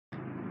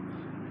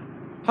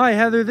Hi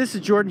Heather, this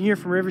is Jordan here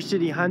from River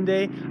City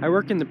Hyundai. I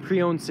work in the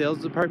pre-owned sales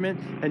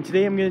department, and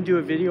today I'm going to do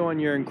a video on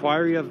your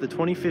inquiry of the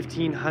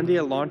 2015 Hyundai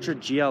Elantra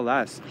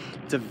GLS.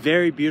 It's a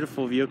very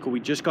beautiful vehicle. We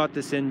just got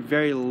this in,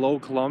 very low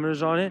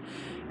kilometers on it,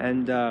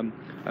 and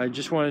I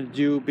just wanted to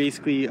do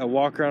basically a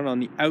walk around on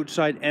the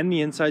outside and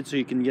the inside so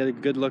you can get a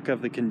good look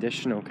of the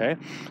condition, okay?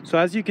 So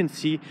as you can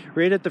see,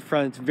 right at the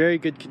front, it's very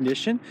good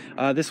condition.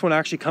 This one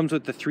actually comes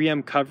with the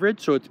 3M coverage,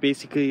 so it's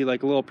basically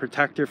like a little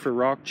protector for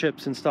rock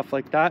chips and stuff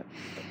like that.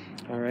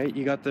 All right,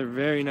 you got the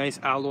very nice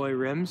alloy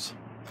rims.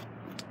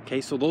 Okay,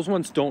 so those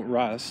ones don't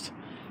rust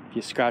if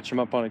you scratch them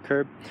up on a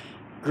curb.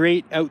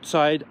 Great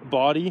outside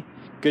body,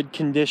 good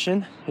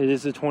condition. It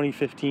is a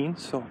 2015,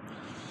 so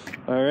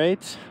all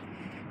right.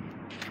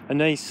 A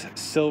nice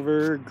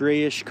silver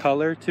grayish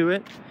color to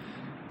it.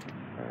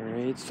 All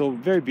right, so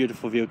very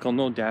beautiful vehicle,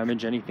 no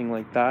damage, anything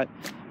like that.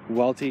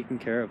 Well taken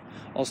care of.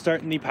 I'll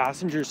start in the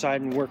passenger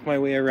side and work my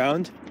way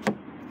around.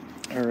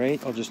 All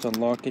right, I'll just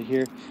unlock it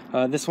here.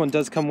 This one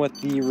does come with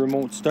the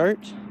remote start.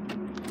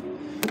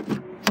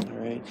 All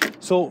right,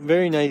 so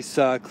very nice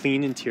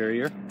clean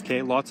interior.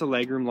 Okay, lots of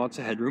legroom, lots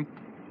of headroom,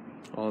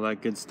 all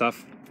that good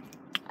stuff.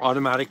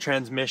 Automatic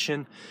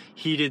transmission,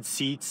 heated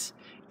seats,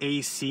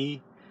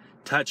 AC,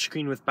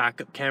 touchscreen with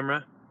backup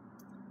camera,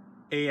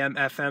 AM,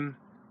 FM,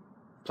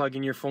 plug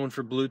in your phone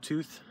for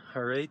Bluetooth.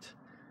 All right,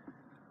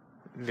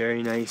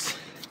 very nice.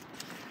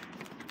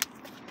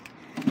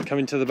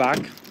 Coming to the back,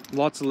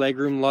 lots of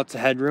legroom, lots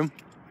of headroom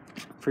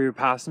for your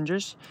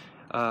passengers.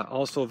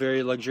 Also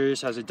very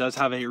luxurious, as it does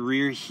have a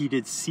rear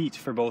heated seat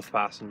for both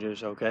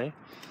passengers. Okay,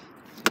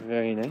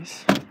 very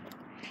nice.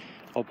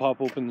 I'll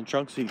pop open the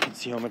trunk so you can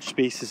see how much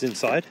space is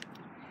inside.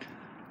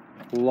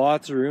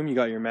 Lots of room. You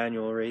got your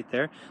manual right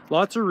there,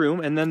 lots of room.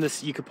 And then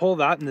this, you could pull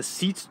that and the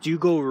seats do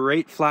go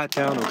right flat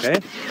down. Okay,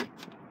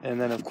 and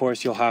then of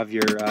course you'll have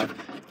your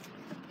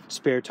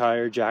spare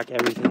tire jack,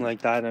 everything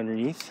like that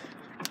underneath.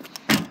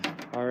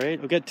 All right,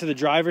 we'll get to the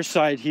driver's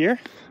side here.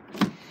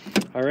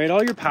 All right,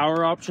 all your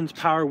power options,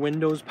 power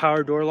windows,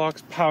 power door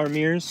locks, power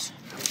mirrors.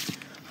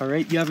 All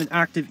right, you have an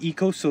active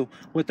eco, so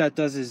what that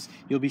does is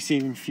you'll be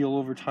saving fuel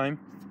over time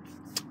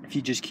if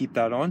you just keep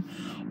that on.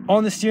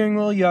 On the steering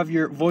wheel, you have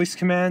your voice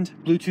command,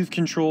 Bluetooth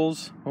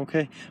controls,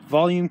 okay,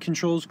 volume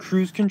controls,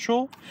 cruise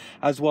control,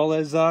 as well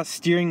as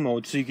steering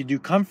mode. So you could do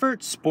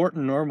comfort, sport,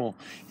 and normal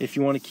if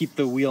you want to keep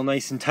the wheel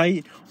nice and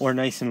tight or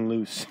nice and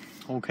loose.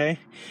 Okay,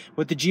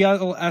 with the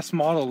GLS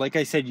model, like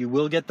I said, you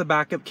will get the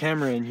backup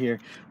camera in here,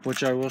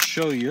 which I will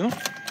show you.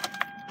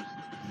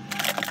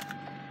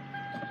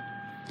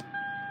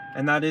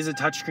 And that is a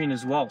touchscreen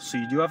as well. So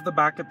you do have the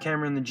backup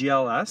camera in the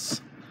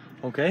GLS.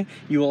 Okay,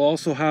 you will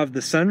also have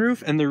the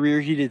sunroof and the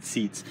rear heated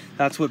seats.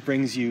 That's what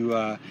brings you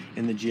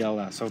in the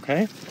GLS.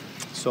 Okay,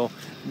 so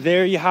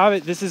there you have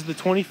it. This is the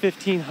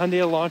 2015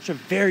 Hyundai Elantra.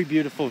 Very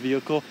beautiful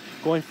vehicle,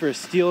 going for a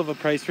steal of a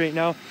price right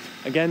now.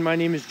 Again, my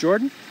name is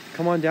Jordan.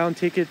 Come on down,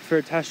 take it for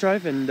a test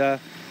drive, and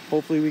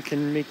hopefully we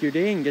can make your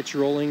day and get you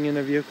rolling in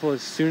a vehicle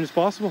as soon as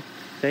possible.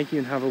 Thank you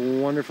and have a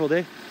wonderful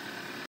day.